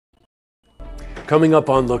Coming up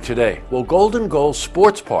on Look Today, well, Golden Goal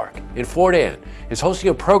Sports Park in Fort Anne is hosting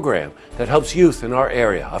a program that helps youth in our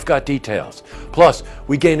area. I've got details. Plus,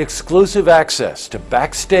 we gain exclusive access to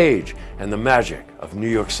backstage and the magic of New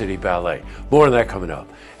York City Ballet. More on that coming up.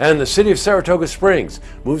 And the city of Saratoga Springs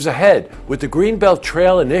moves ahead with the Greenbelt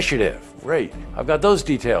Trail initiative. Great. I've got those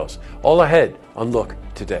details all ahead on Look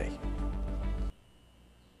Today.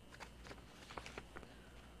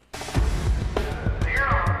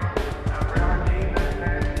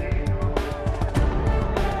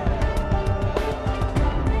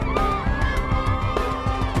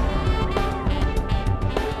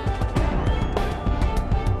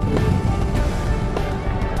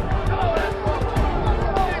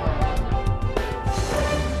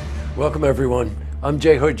 Welcome everyone. I'm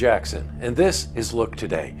Jay Hood Jackson, and this is Look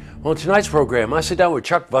Today. Well, in tonight's program, I sit down with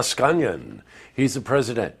Chuck Vaskanyan. He's the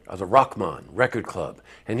president of the Rockman Record Club,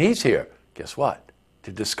 and he's here, guess what,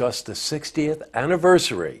 to discuss the 60th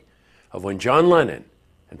anniversary of when John Lennon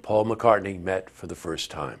and Paul McCartney met for the first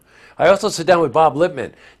time. I also sit down with Bob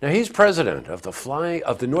Lippman. Now, he's president of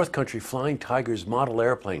the North Country Flying Tigers Model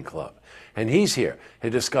Airplane Club, and he's here to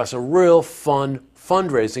discuss a real fun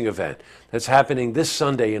fundraising event that's happening this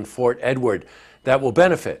Sunday in Fort Edward that will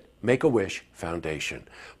benefit Make-A-Wish Foundation.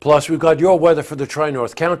 Plus, we've got your weather for the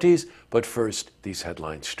Tri-North counties, but first, these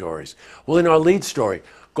headline stories. Well, in our lead story,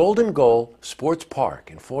 Golden Goal Sports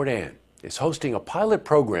Park in Fort Anne is hosting a pilot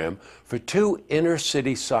program for 2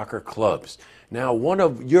 inner-city soccer clubs. Now, one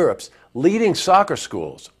of Europe's leading soccer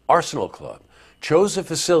schools, Arsenal Club, chose a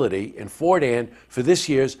facility in Fort Anne for this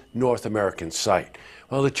year's North American site.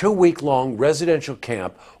 Well, the 2-week-long residential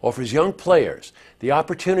camp offers young players the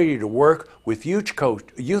opportunity to work with youth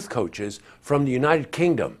coaches from the United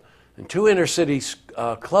Kingdom. And 2 inner-city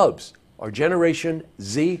clubs are Generation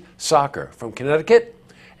Z Soccer from Connecticut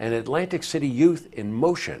and Atlantic City Youth in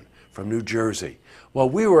Motion from New Jersey. Well,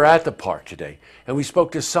 we were at the park today, and we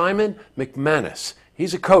spoke to Simon McManus.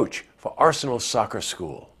 He's a coach for Arsenal Soccer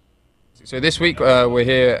School. So this week we're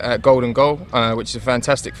here at Golden Goal, which is a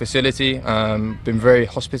fantastic facility, been very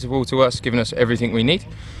hospitable to us, giving us everything we need.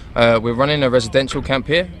 We're running a residential camp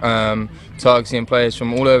here, targeting players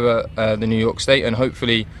from all over the New York state and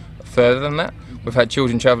hopefully further than that. We've had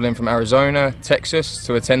children travelling from Arizona, Texas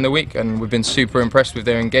to attend the week, and we've been super impressed with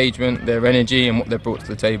their engagement, their energy and what they've brought to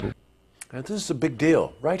the table. Now, this is a big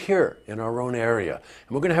deal right here in our own area,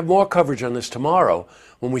 and we're going to have more coverage on this tomorrow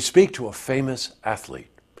when we speak to a famous athlete.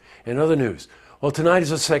 In other news, well, tonight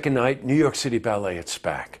is the second night, New York City Ballet at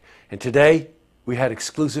SPAC. And today, we had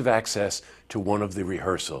exclusive access to one of the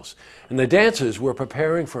rehearsals. And the dancers were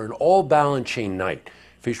preparing for an all-Balanchine night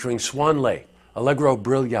featuring Swan Lake, Allegro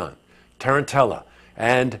Brilliant, Tarantella,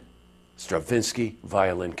 and Stravinsky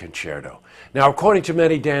Violin Concerto. Now, according to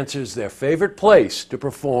many dancers, their favorite place to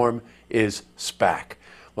perform is SPAC.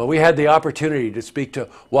 Well, we had the opportunity to speak to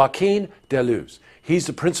Joaquin Deluz. He's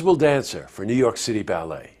the principal dancer for New York City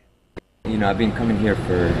Ballet. You know, I've been coming here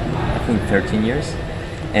for, I think, 13 years,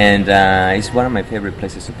 and it's one of my favorite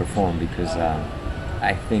places to perform because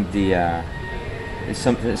I think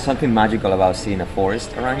there's something magical about seeing a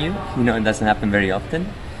forest around you. You know, it doesn't happen very often,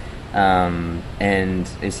 and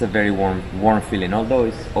it's a very warm feeling. Although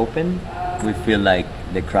it's open, we feel like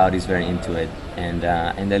the crowd is very into it,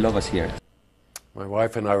 and they love us here. My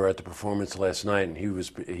wife and I were at the performance last night, and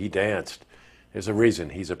he danced. There's a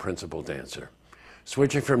reason he's a principal dancer.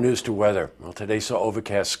 Switching from news to weather. Well, today saw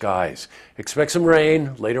overcast skies. Expect some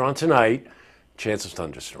rain later on tonight. Chance of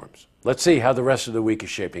thunderstorms. Let's see how the rest of the week is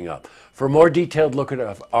shaping up. For a more detailed look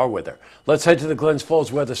at our weather, let's head to the Glens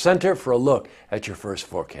Falls Weather Center for a look at your first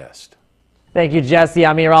forecast. Thank you, Jesse.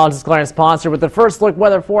 I'm meteorologist Clarence Ponser with the first look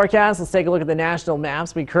weather forecast. Let's take a look at the national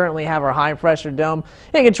maps. We currently have our high pressure dome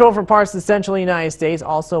in control for parts of the central United States,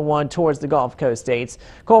 also one towards the Gulf Coast states.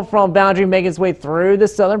 Cold front boundary making its way through the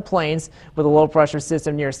southern plains with a low pressure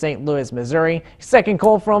system near St. Louis, Missouri. Second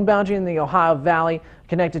cold front boundary in the Ohio Valley,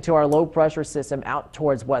 connected to our low pressure system out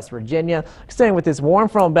towards West Virginia. Extending with this warm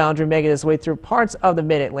front boundary making its way through parts of the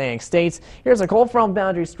mid-Atlantic states. Here's a cold front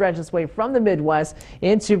boundary stretching its way from the Midwest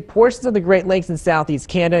into portions of the Great Lakes and Southeast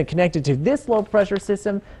Canada, connected to this low pressure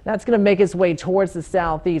system. That's going to make its way towards the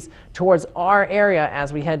southeast, towards our area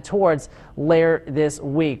as we head towards later this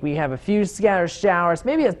week. We have a few scattered showers,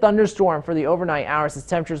 maybe a thunderstorm for the overnight hours as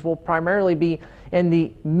temperatures will primarily be in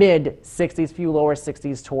the mid 60s, few lower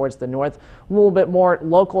 60s towards the north. A little bit more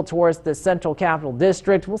local towards the central capital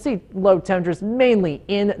district. We'll see low temperatures mainly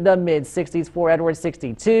in the mid 60s. Fort Edward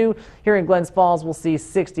 62. Here in Glens Falls, we'll see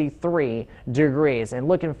 63 degrees. And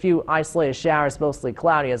looking a few isolated showers, mostly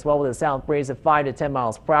cloudy as well, with a south breeze of 5 to 10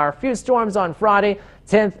 miles per hour. A few storms on Friday.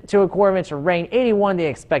 10th to a quarter inch of rain, 81 the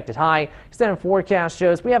expected high. Extended forecast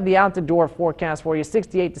shows we have the out the door forecast for you,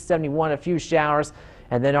 68 to 71, a few showers.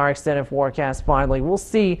 And then our extended forecast finally, we'll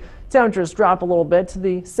see temperatures drop a little bit to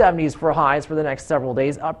the 70s for highs for the next several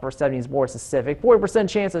days, upper 70s more specific. 40%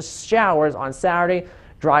 chance of showers on Saturday.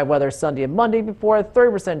 Dry weather Sunday and Monday before a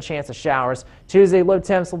 30% chance of showers. Tuesday, low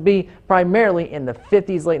temps will be primarily in the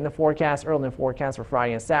 50s late in the forecast, early in the forecast for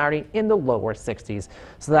Friday and Saturday in the lower 60s.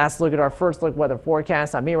 So that's a look at our first look weather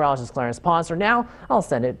forecast. I'm meteorologist Clarence Ponser. Now I'll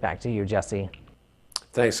send it back to you, Jesse.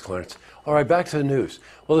 Thanks, Clarence. All right, back to the news.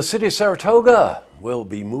 Well, the city of Saratoga will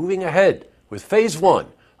be moving ahead with phase 1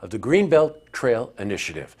 of the Greenbelt Trail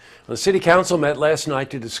initiative. The city council met last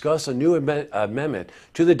night to discuss a new amendment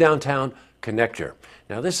to the downtown connector.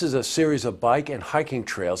 Now, this is a series of bike and hiking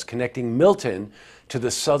trails connecting Milton to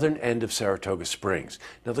the southern end of Saratoga Springs.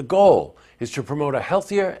 Now, the goal is to promote a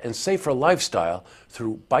healthier and safer lifestyle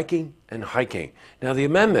through biking and hiking. Now, the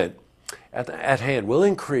amendment at hand will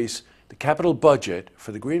increase the capital budget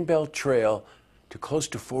for the Greenbelt Trail to close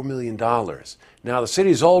to $4 million. Now, the city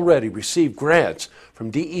has already received grants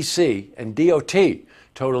from DEC and DOT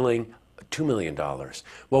totaling $2 million.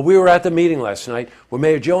 Well, we were at the meeting last night where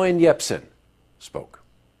Mayor Joanne Yepsen spoke.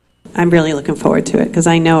 I'm really looking forward to it because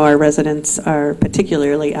I know our residents are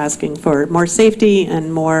particularly asking for more safety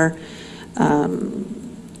and more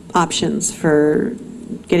options for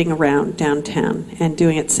getting around downtown and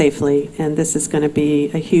doing it safely. And this is going to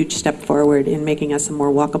be a huge step forward in making us a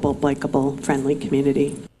more walkable, bikeable, friendly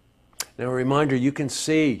community. Now, a reminder, you can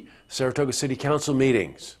see Saratoga City Council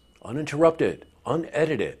meetings uninterrupted,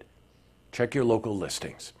 unedited. Check your local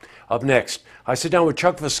listings. Up next, I sit down with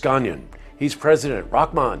Chuck Voskanyan. He's president,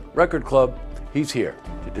 Rockman Record Club. He's here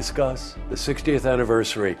to discuss the 60th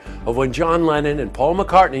anniversary of when John Lennon and Paul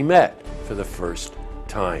McCartney met for the first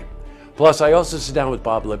time. Plus, I also sit down with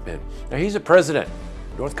Bob Lipman. Now, he's a president,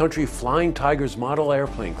 North Country Flying Tigers Model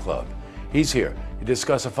Airplane Club. He's here to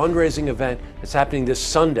discuss a fundraising event that's happening this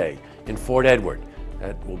Sunday in Fort Edward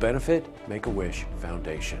that will benefit Make-A-Wish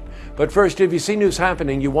Foundation. But first, if you see news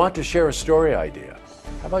happening, you want to share a story idea,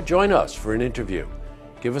 how about join us for an interview?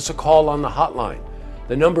 Give us a call on the hotline.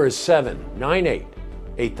 The number is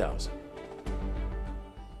 798-8000.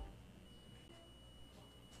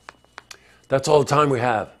 That's all the time we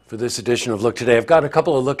have for this edition of Look Today. I've got a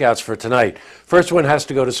couple of lookouts for tonight. First one has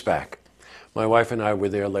to go to SPAC. My wife and I were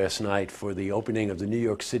there last night for the opening of the New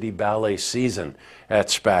York City Ballet season at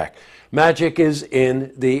SPAC. Magic is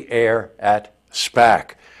in the air at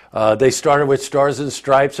SPAC. They started with Stars and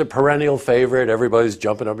Stripes, a perennial favorite. Everybody's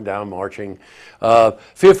jumping up and down, marching.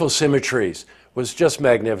 Fearful Symmetries was just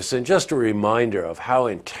magnificent. Just a reminder of how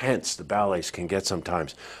intense the ballets can get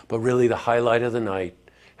sometimes. But really the highlight of the night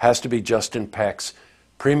has to be Justin Peck's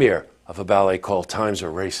premiere of a ballet called Times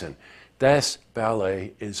Are Racing. This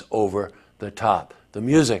ballet is over the top. The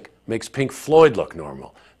music makes Pink Floyd look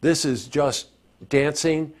normal. This is just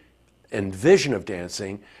dancing and vision of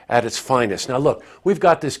dancing at its finest. Now look, we've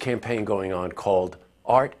got this campaign going on called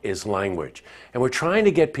Art is Language, and we're trying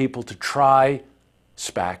to get people to try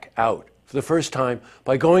SPAC out for the first time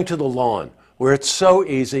by going to the lawn, where it's so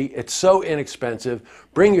easy, it's so inexpensive.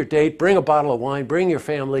 Bring your date, bring a bottle of wine, bring your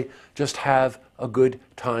family, just have a good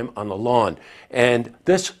time on the lawn. And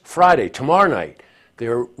this Friday, tomorrow night,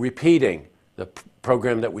 they're repeating the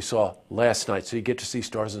program that we saw last night. So you get to see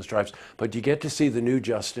Stars and Stripes, but you get to see the new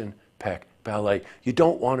Justin Peck Ballet. You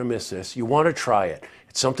don't want to miss this. You want to try it.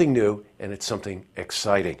 It's something new and it's something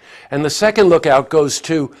exciting. And the second lookout goes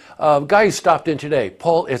to a guy who stopped in today,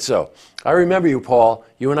 Paul Izzo. I remember you, Paul.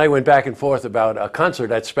 You and I went back and forth about a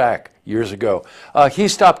concert at SPAC years ago. He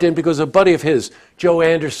stopped in because a buddy of his, Joe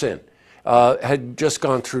Anderson, had just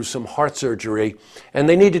gone through some heart surgery and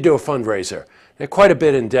they need to do a fundraiser. They're quite a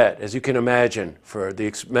bit in debt, as you can imagine, for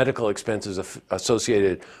the medical expenses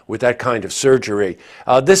associated with that kind of surgery.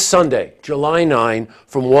 This Sunday, July 9,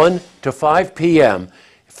 from 1 to 5 p.m.,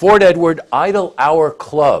 Fort Edward Idle Hour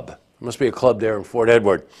Club. There must be a club there in Fort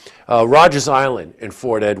Edward. Rogers Island in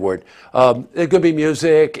Fort Edward. There's going to be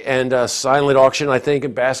music and a silent auction, I think,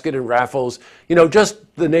 and basket and raffles. You know, just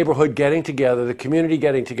the neighborhood getting together, the community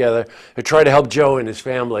getting together to try to help Joe and his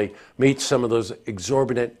family meet some of those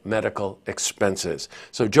exorbitant medical expenses.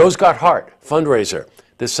 So Joe's Got Heart fundraiser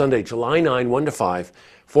this Sunday, July 9, 1 to 5,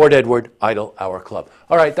 Fort Edward Idle Hour Club.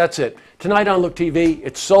 All right, that's it. Tonight on Look TV,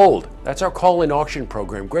 it's sold. That's our call-in auction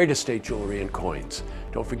program, Great Estate Jewelry and Coins.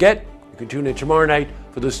 Don't forget, you can tune in tomorrow night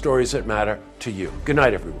for the stories that matter to you. Good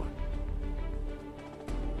night, everyone.